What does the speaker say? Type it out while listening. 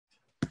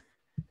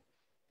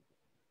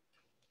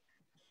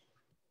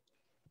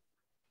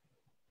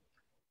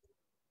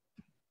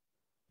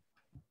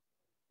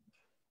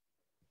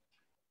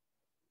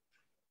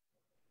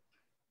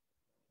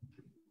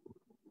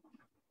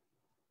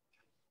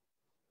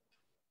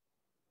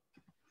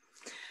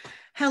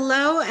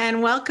Hello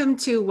and welcome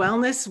to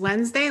Wellness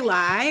Wednesday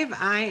Live.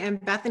 I am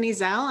Bethany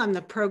Zell. I'm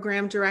the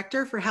Program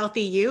Director for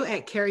Healthy You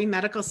at Cary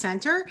Medical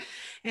Center.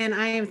 And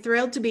I am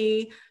thrilled to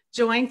be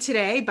joined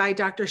today by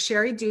Dr.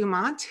 Sherri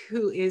Dumont,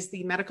 who is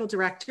the Medical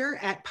Director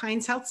at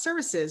Pines Health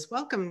Services.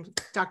 Welcome,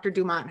 Dr.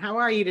 Dumont. How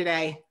are you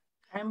today?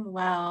 I'm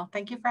well.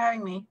 Thank you for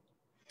having me.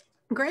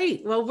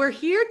 Great. Well, we're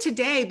here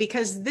today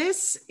because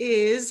this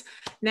is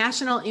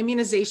National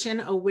Immunization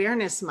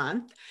Awareness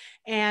Month.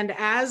 And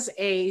as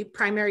a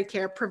primary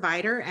care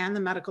provider and the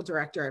medical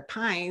director at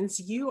Pines,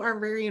 you are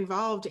very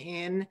involved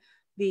in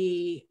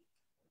the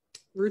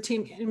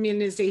routine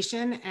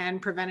immunization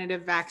and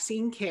preventative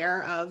vaccine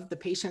care of the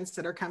patients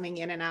that are coming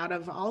in and out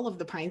of all of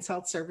the Pines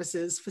Health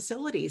Services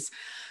facilities.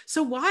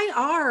 So why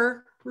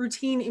are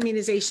routine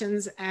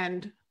immunizations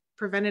and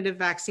preventative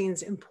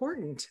vaccines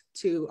important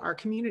to our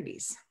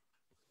communities?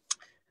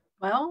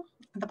 Well,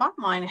 the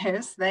bottom line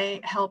is they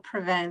help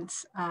prevent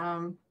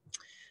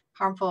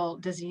harmful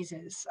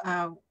diseases.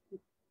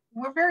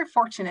 We're very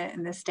fortunate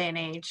in this day and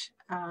age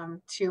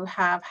to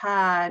have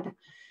had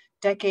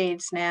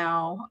decades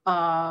now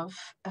of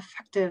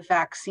effective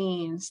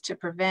vaccines to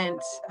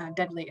prevent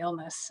deadly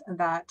illness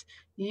that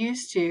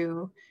used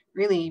to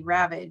really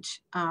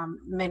ravage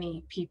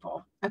many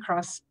people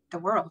across the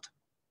world.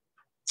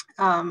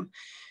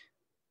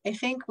 I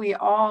think we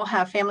all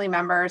have family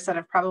members that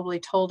have probably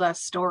told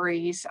us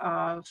stories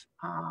of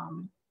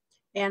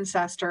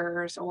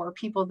ancestors or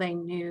people they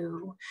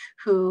knew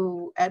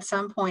who at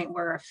some point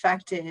were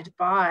affected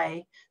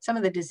by some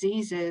of the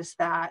diseases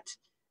that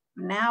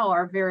now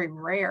are very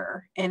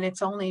rare. And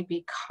it's only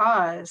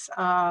because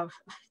of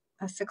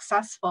a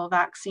successful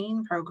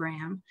vaccine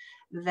program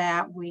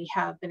that we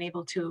have been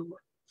able to,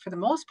 for the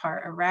most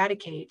part,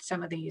 eradicate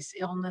some of these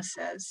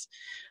illnesses.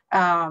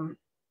 Polio,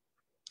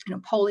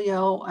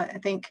 I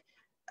think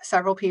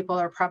several people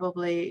are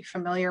probably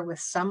familiar with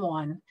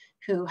someone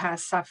who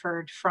has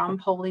suffered from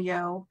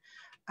polio.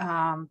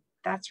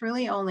 That's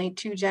really only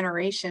 2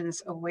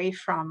 generations away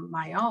from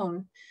my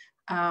own.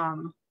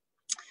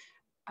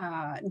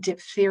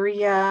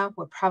 Diphtheria,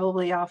 we're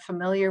probably all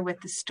familiar with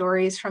the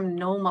stories from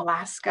Nome,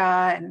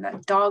 Alaska, and the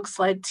dog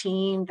sled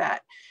team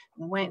that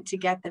went to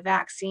get the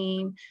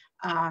vaccine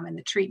and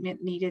the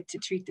treatment needed to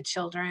treat the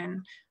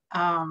children.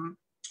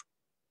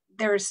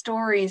 There are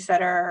stories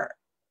that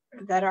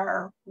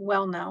are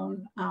well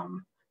known,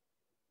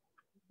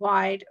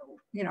 wide,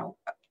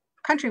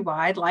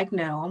 countrywide, like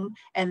Nome,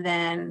 and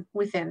then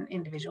within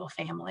individual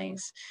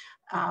families.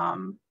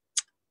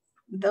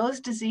 Those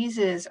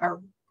diseases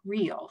are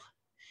real,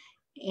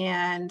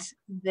 and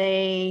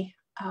they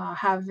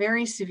have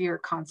very severe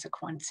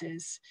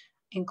consequences,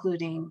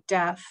 including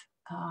death,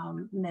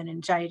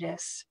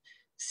 meningitis,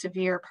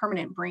 severe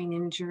permanent brain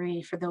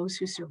injury for those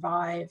who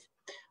survive,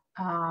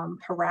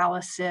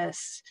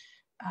 paralysis,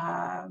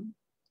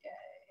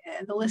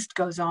 the list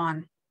goes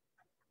on.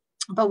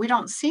 But we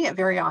don't see it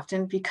very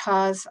often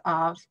because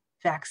of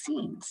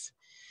vaccines.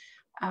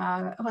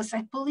 I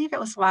believe it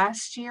was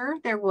last year,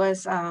 there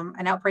was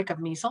an outbreak of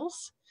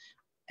measles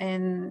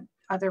in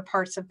other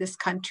parts of this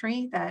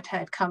country that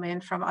had come in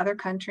from other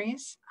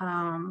countries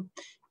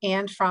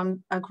and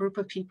from a group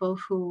of people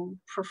who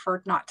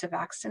preferred not to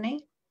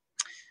vaccinate.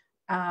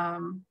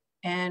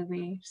 And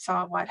we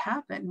saw what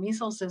happened.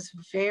 Measles is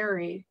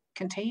very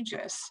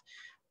contagious.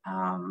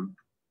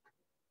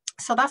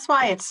 So that's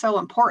why it's so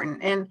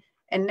important.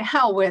 And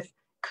now with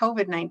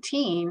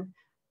COVID-19,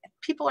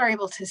 people are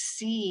able to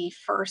see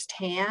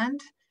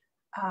firsthand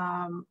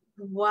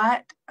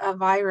what a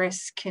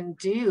virus can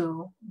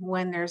do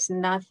when there's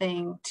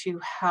nothing to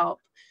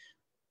help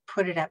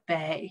put it at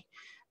bay.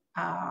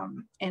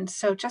 And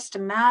so just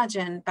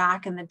imagine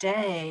back in the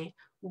day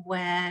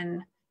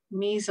when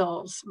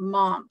measles,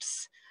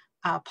 mumps,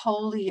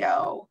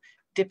 polio,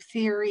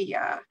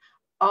 diphtheria,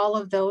 all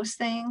of those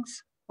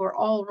things were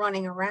all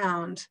running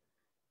around.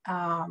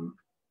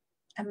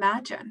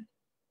 Imagine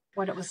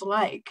what it was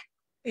like.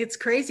 It's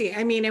crazy.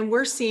 I mean, and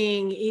we're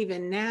seeing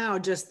even now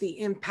just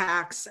the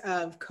impacts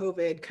of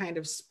COVID kind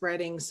of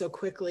spreading so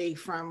quickly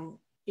from,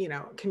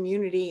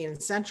 community in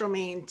central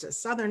Maine to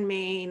southern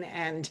Maine.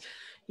 And,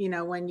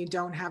 when you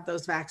don't have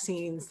those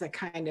vaccines that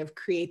kind of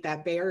create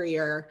that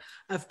barrier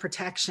of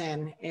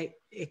protection,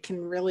 it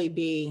can really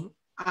be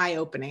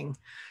eye-opening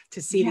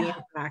to see the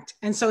impact.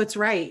 And so it's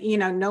right. You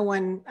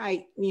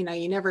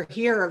never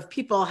hear of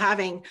people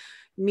having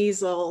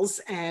measles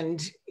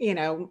and,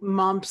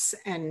 mumps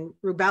and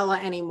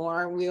rubella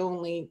anymore. We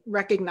only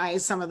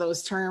recognize some of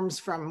those terms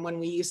from when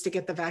we used to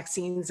get the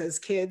vaccines as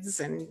kids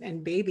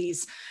and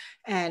babies.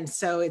 And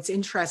so it's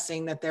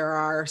interesting that there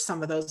are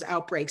some of those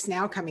outbreaks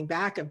now coming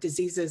back of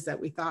diseases that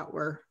we thought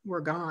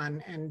were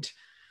gone. And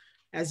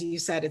as you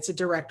said, it's a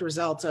direct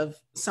result of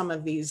some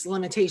of these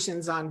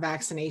limitations on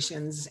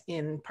vaccinations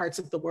in parts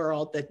of the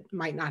world that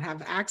might not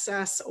have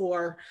access,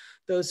 or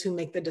those who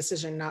make the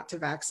decision not to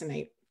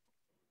vaccinate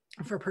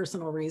for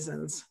personal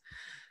reasons.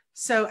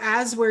 So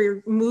as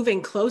we're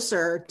moving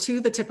closer to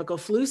the typical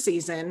flu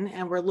season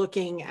and we're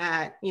looking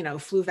at,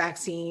 flu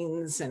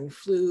vaccines and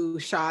flu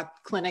shot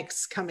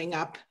clinics coming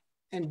up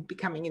and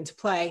becoming into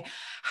play.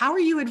 How are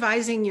you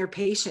advising your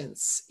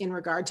patients in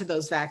regard to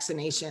those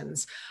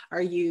vaccinations?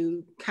 Are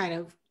you kind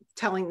of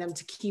telling them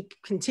to keep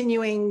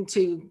continuing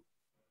to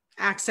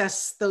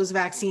access those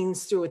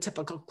vaccines through a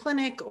typical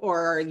clinic,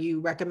 or are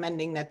you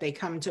recommending that they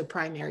come to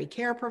primary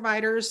care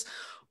providers?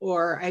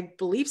 Or I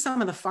believe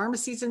some of the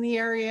pharmacies in the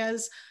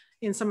areas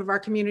in some of our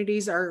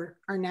communities are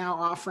now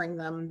offering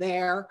them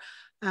there.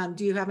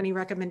 Do you have any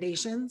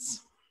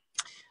recommendations?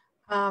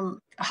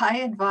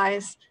 I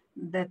advise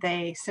that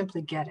they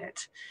simply get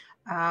it.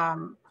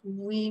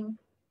 We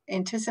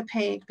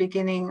anticipate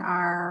beginning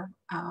our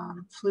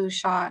flu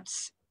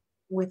shots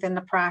within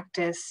the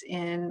practice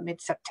in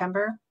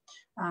mid-September.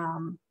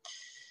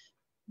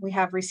 We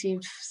have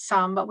received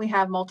some, but we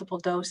have multiple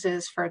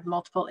doses for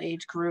multiple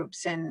age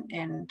groups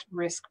and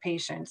risk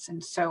patients.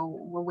 And so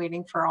we're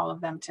waiting for all of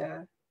them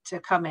to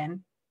come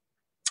in.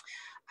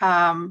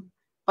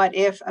 But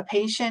if a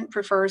patient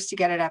prefers to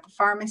get it at the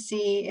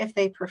pharmacy, if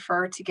they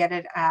prefer to get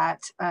it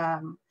at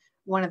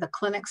one of the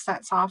clinics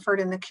that's offered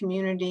in the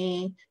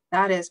community,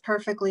 that is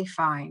perfectly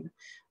fine.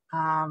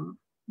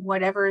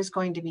 Whatever is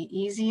going to be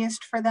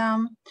easiest for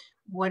them,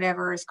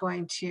 whatever is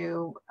going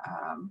to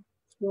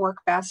work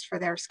best for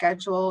their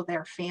schedule,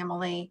 their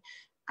family,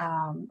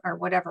 or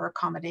whatever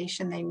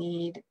accommodation they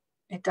need,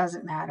 it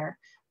doesn't matter.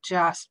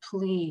 Just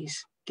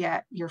please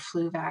get your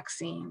flu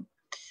vaccine.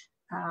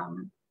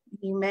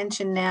 You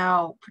mentioned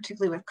now,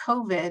 particularly with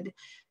COVID,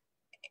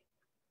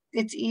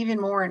 it's even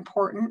more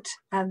important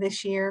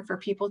this year for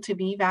people to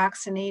be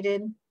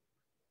vaccinated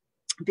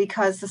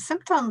because the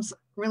symptoms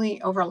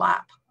really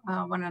overlap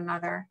one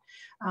another.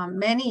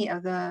 Many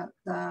of the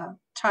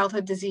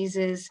childhood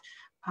diseases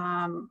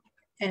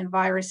and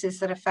viruses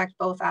that affect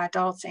both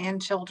adults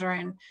and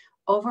children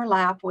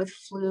overlap with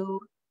flu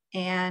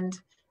and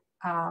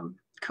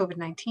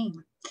COVID-19.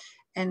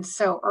 And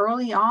so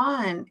early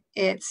on,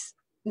 it's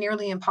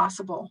nearly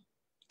impossible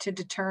to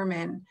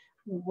determine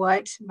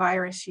what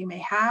virus you may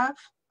have,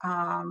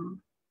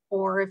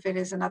 or if it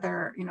is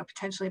another,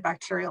 potentially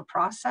bacterial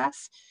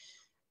process.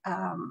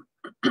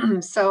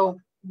 So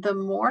the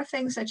more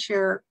things that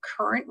you're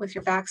current with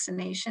your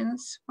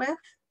vaccinations with,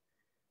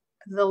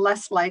 the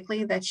less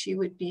likely that you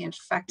would be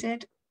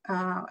infected,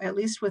 at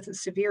least with a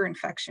severe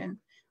infection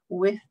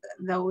with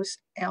those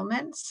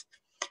ailments,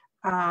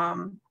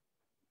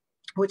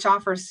 which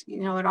offers,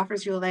 it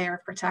offers you a layer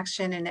of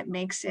protection, and it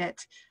makes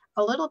it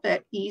a little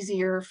bit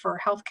easier for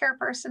healthcare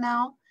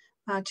personnel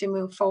to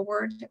move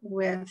forward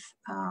with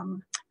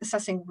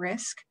assessing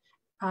risk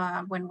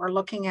when we're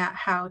looking at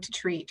how to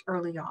treat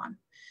early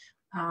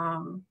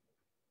on.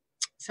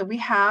 So we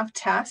have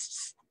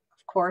tests,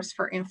 of course,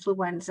 for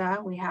influenza.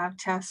 We have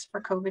tests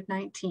for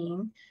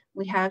COVID-19.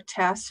 We have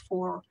tests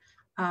for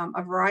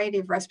a variety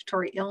of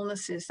respiratory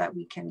illnesses that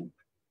we can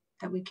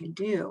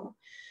do.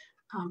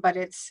 But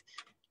it's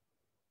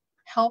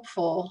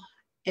helpful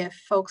if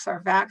folks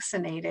are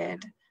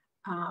vaccinated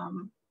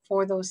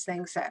for those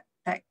things that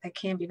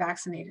can be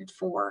vaccinated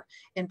for,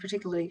 and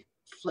particularly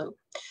flu.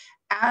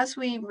 As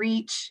we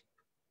reach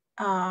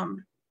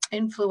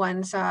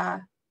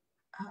influenza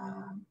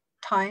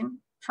time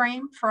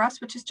frame for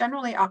us, which is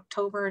generally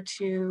October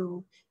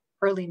to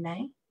early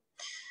May,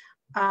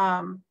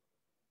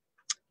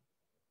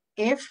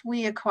 if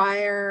we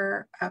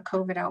acquire a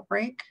COVID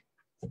outbreak,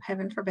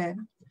 heaven forbid,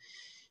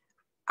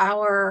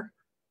 our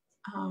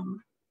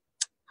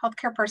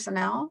healthcare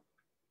personnel,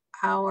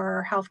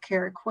 our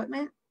healthcare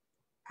equipment,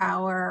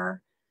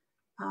 our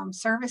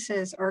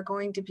services are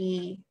going to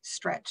be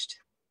stretched.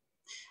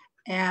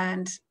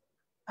 And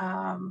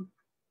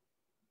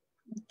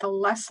the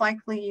less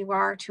likely you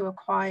are to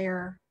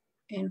acquire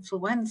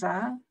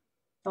influenza,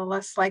 the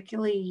less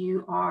likely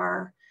you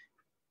are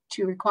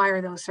to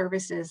require those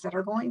services that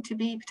are going to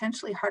be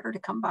potentially harder to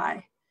come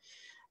by.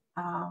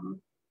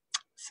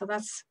 So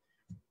that's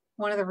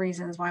one of the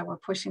reasons why we're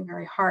pushing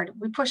very hard.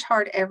 We push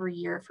hard every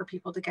year for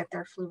people to get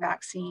their flu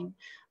vaccine.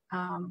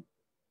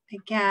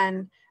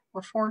 Again,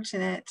 we're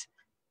fortunate.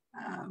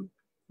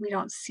 We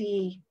don't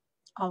see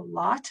a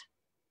lot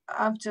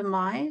of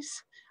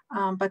demise,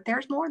 but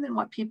there's more than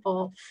what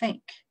people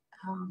think.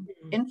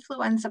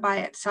 Influenza by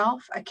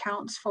itself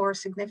accounts for a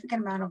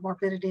significant amount of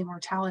morbidity and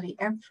mortality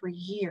every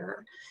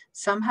year.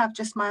 Some have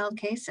just mild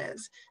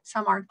cases.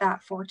 Some aren't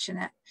that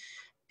fortunate.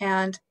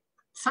 And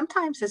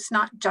sometimes it's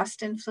not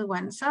just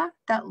influenza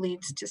that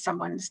leads to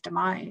someone's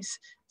demise.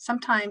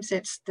 Sometimes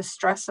it's the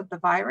stress of the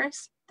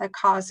virus that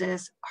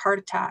causes a heart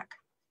attack.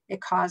 It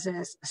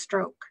causes a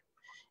stroke.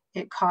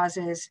 It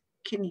causes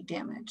kidney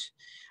damage.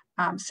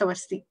 So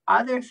it's the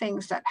other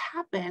things that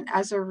happen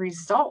as a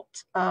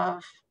result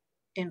of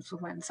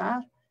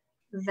influenza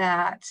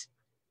that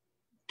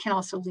can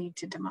also lead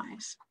to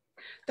demise.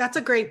 That's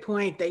a great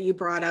point that you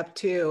brought up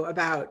too,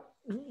 about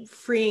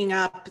freeing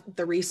up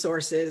the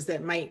resources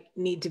that might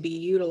need to be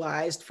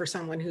utilized for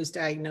someone who's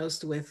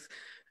diagnosed with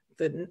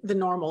the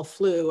normal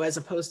flu as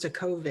opposed to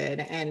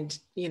COVID. And,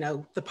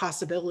 the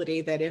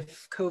possibility that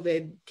if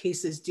COVID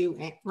cases do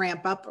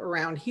ramp up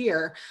around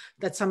here,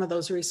 that some of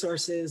those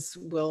resources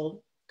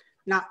will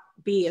not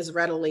be as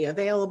readily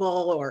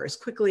available or as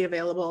quickly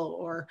available,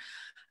 or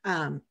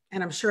and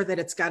I'm sure that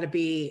it's got to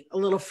be a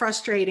little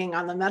frustrating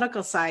on the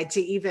medical side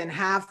to even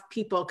have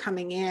people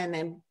coming in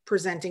and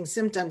presenting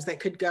symptoms that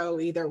could go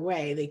either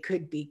way. They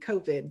could be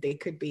COVID, they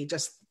could be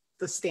just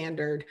the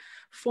standard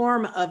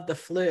form of the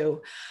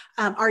flu.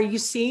 Are you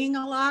seeing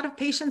a lot of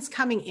patients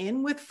coming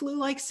in with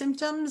flu-like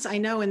symptoms? I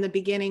know in the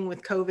beginning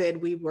with COVID,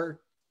 we were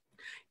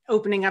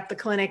opening up the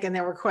clinic and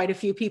there were quite a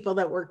few people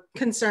that were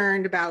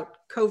concerned about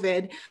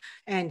COVID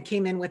and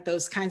came in with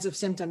those kinds of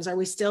symptoms. Are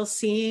we still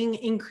seeing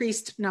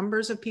increased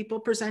numbers of people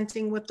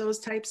presenting with those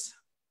types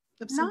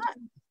of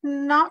symptoms?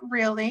 Not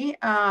really.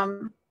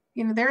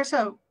 There's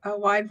a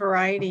wide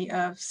variety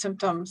of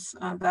symptoms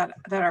that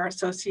are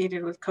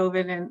associated with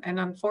COVID, and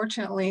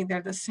unfortunately,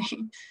 they're the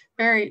same.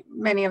 Very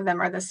many of them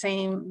are the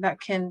same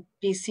that can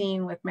be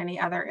seen with many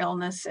other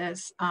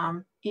illnesses,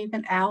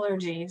 even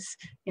allergies.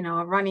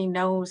 A runny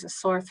nose, a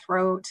sore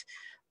throat.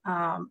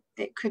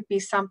 It could be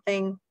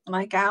something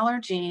like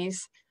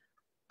allergies,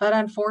 but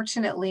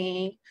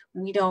unfortunately,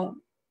 we don't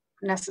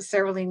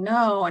necessarily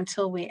know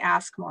until we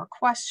ask more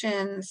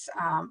questions,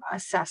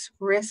 assess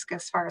risk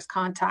as far as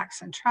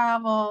contacts and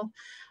travel,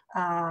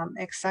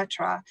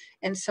 etc.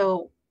 And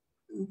so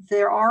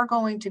there are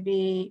going to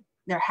be,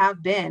 there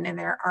have been, and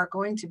there are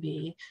going to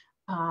be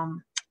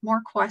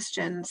more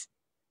questions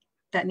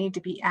that need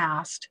to be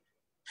asked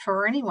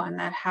for anyone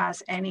that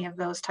has any of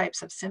those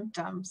types of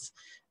symptoms.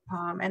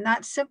 And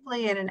that's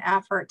simply in an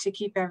effort to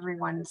keep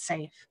everyone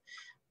safe.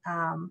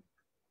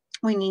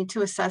 We need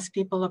to assess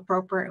people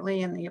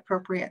appropriately in the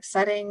appropriate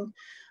setting,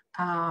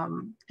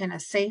 in a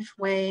safe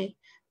way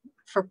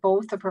for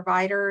both the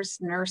providers,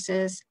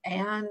 nurses,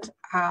 and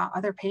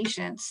other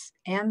patients,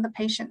 and the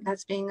patient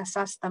that's being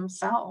assessed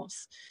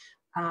themselves.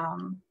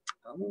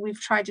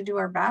 We've tried to do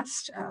our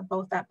best,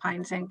 both at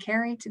Pines and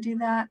Cary, to do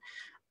that.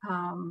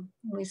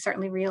 We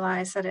certainly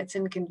realize that it's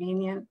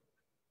inconvenient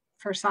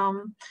for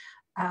some,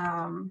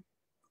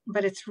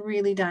 but it's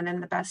really done in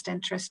the best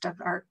interest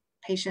of our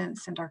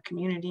patients and our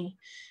community.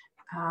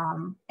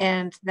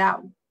 And that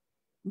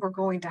we're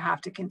going to have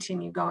to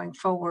continue going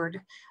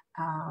forward.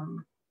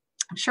 I'm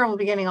sure we'll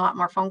be getting a lot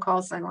more phone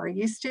calls than we're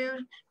used to,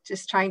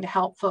 just trying to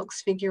help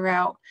folks figure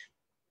out,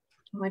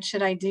 what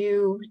should I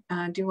do?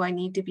 Do I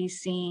need to be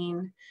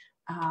seen?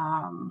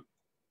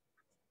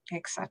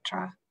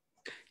 Etc.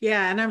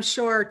 Yeah, and I'm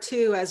sure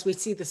too, as we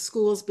see the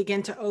schools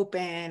begin to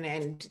open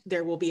and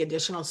there will be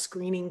additional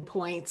screening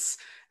points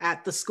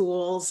at the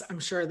schools, I'm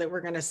sure that we're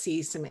going to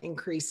see some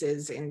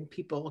increases in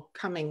people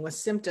coming with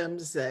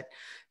symptoms that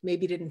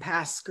maybe didn't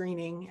pass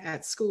screening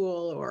at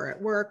school or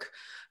at work.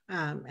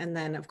 And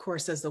then of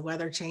course, as the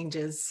weather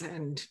changes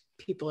and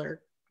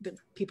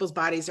people's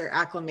bodies are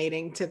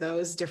acclimating to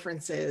those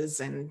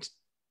differences, and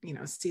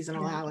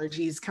seasonal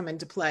allergies come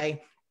into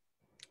play.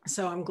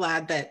 So I'm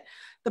glad that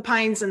the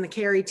Pines and the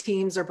Cary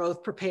teams are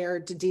both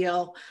prepared to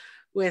deal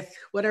with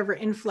whatever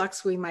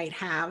influx we might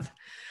have.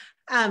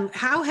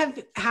 How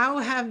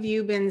have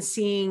you been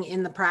seeing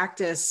in the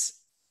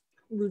practice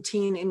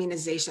routine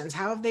immunizations?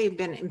 How have they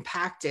been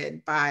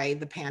impacted by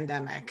the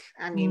pandemic?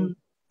 I mean,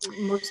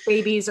 most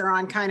babies are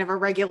on kind of a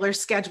regular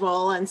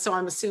schedule. And so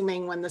I'm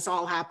assuming when this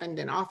all happened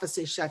and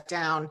offices shut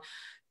down,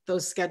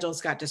 those schedules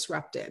got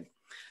disrupted.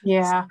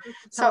 Yeah.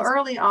 So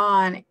early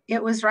on,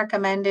 it was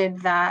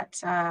recommended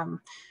that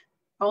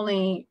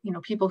only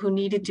people who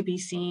needed to be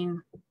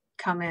seen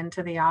come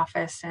into the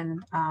office,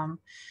 and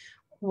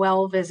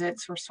well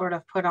visits were sort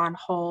of put on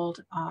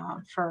hold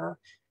for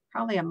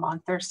probably a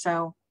month or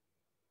so,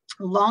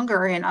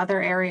 longer in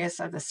other areas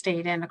of the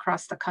state and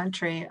across the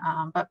country.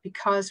 But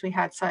because we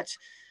had such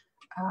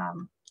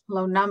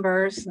low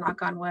numbers,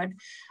 knock on wood,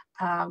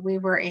 we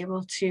were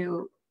able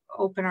to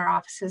open our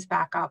offices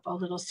back up a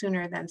little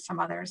sooner than some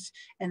others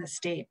in the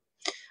state.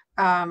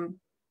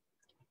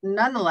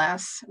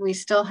 Nonetheless, we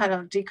still had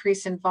a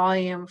decrease in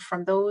volume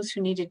from those who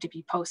needed to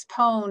be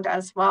postponed,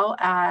 as well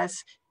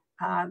as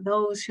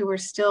those who were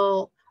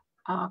still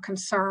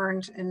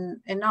concerned and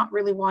not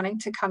really wanting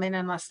to come in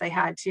unless they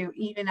had to,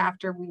 even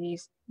after we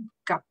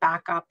got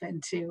back up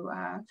into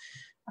a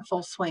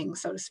full swing,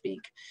 so to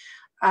speak.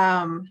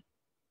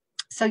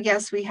 So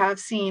yes, we have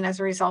seen, as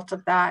a result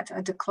of that,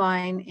 a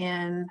decline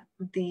in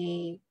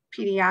the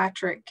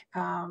pediatric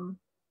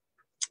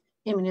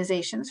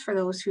immunizations for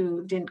those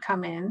who didn't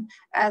come in,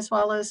 as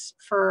well as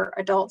for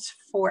adults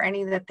for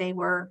any that they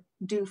were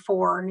due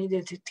for or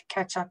needed to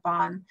catch up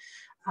on,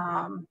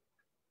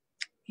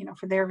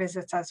 for their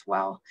visits as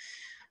well.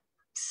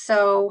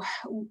 So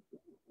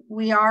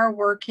we are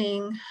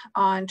working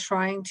on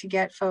trying to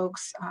get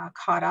folks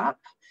caught up.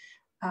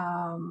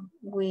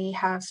 We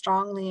have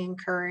strongly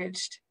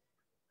encouraged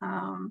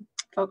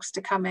folks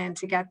to come in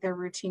to get their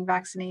routine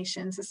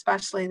vaccinations,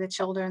 especially the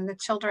children. The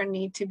children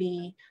need to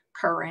be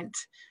current.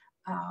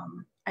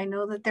 I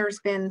know that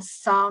there's been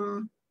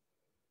some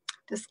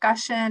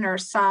discussion or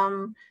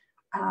some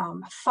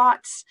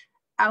thoughts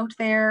out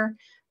there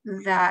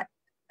that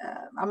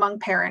among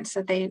parents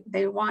that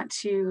they want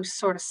to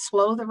sort of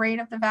slow the rate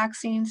of the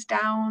vaccines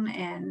down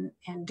and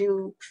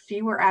do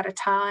fewer at a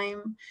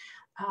time.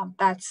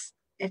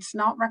 It's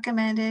not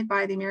recommended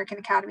by the American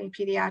Academy of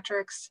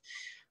Pediatrics,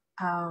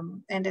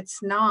 and it's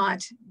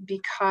not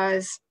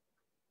because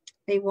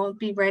they won't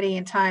be ready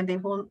in time. They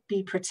won't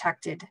be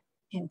protected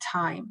in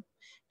time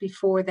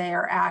before they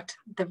are at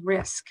the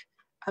risk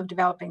of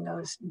developing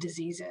those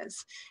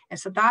diseases. And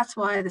so that's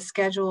why the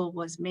schedule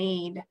was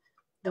made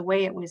the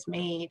way it was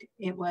made.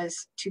 It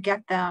was to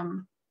get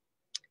them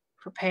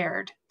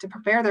prepared, to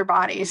prepare their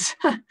bodies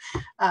in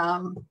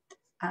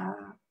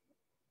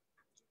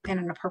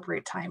an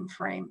appropriate time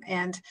frame.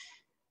 And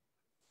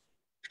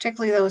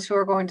particularly those who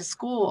are going to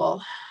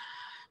school,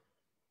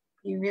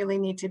 you really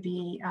need to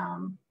be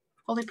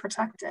fully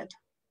protected.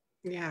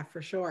 Yeah,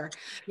 for sure.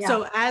 Yeah.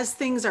 So as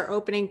things are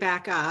opening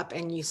back up,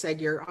 and you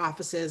said your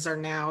offices are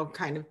now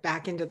kind of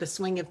back into the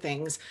swing of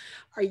things,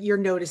 are you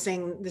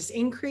noticing this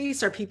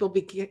increase? Are people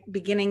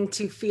beginning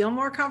to feel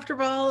more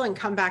comfortable and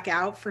come back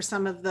out for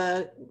some of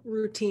the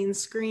routine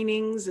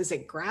screenings? Is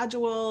it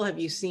gradual? Have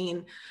you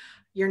seen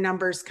your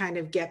numbers kind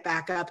of get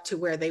back up to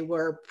where they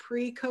were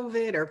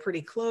pre-COVID or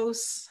pretty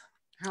close?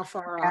 How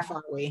far off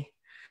are we?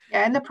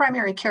 Yeah, in the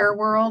primary care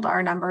world,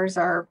 our numbers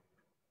are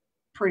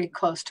pretty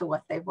close to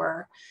what they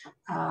were.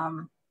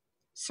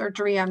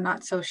 Surgery, I'm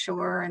not so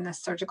sure in the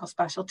surgical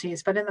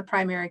specialties, but in the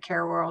primary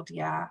care world,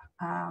 yeah,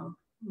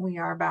 we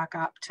are back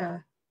up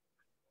to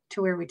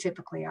where we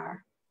typically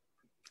are.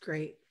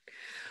 Great.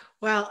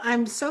 Well,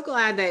 I'm so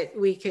glad that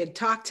we could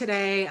talk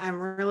today. I'm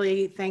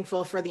really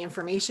thankful for the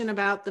information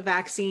about the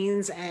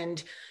vaccines,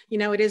 and, you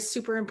know, it is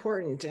super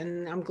important.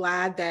 And I'm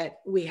glad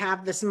that we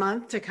have this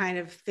month to kind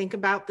of think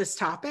about this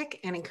topic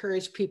and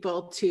encourage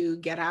people to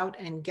get out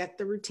and get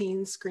the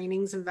routine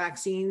screenings and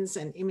vaccines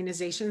and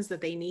immunizations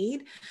that they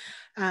need.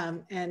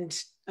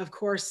 And of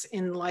course,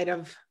 in light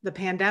of the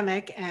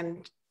pandemic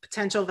and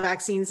potential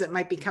vaccines that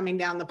might be coming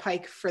down the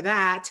pike for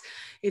that,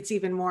 it's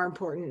even more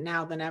important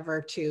now than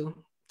ever to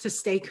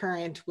stay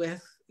current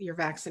with your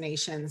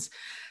vaccinations.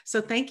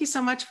 So thank you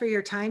so much for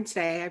your time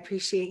today. I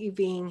appreciate you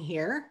being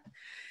here.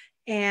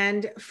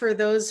 And for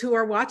those who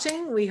are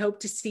watching, we hope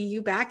to see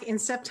you back in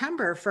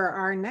September for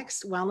our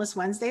next Wellness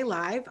Wednesday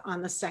Live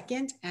on the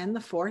 2nd and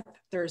the 4th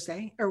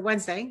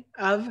Wednesday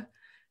of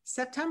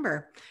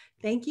September.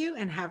 Thank you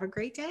and have a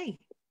great day.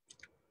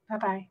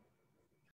 Bye-bye.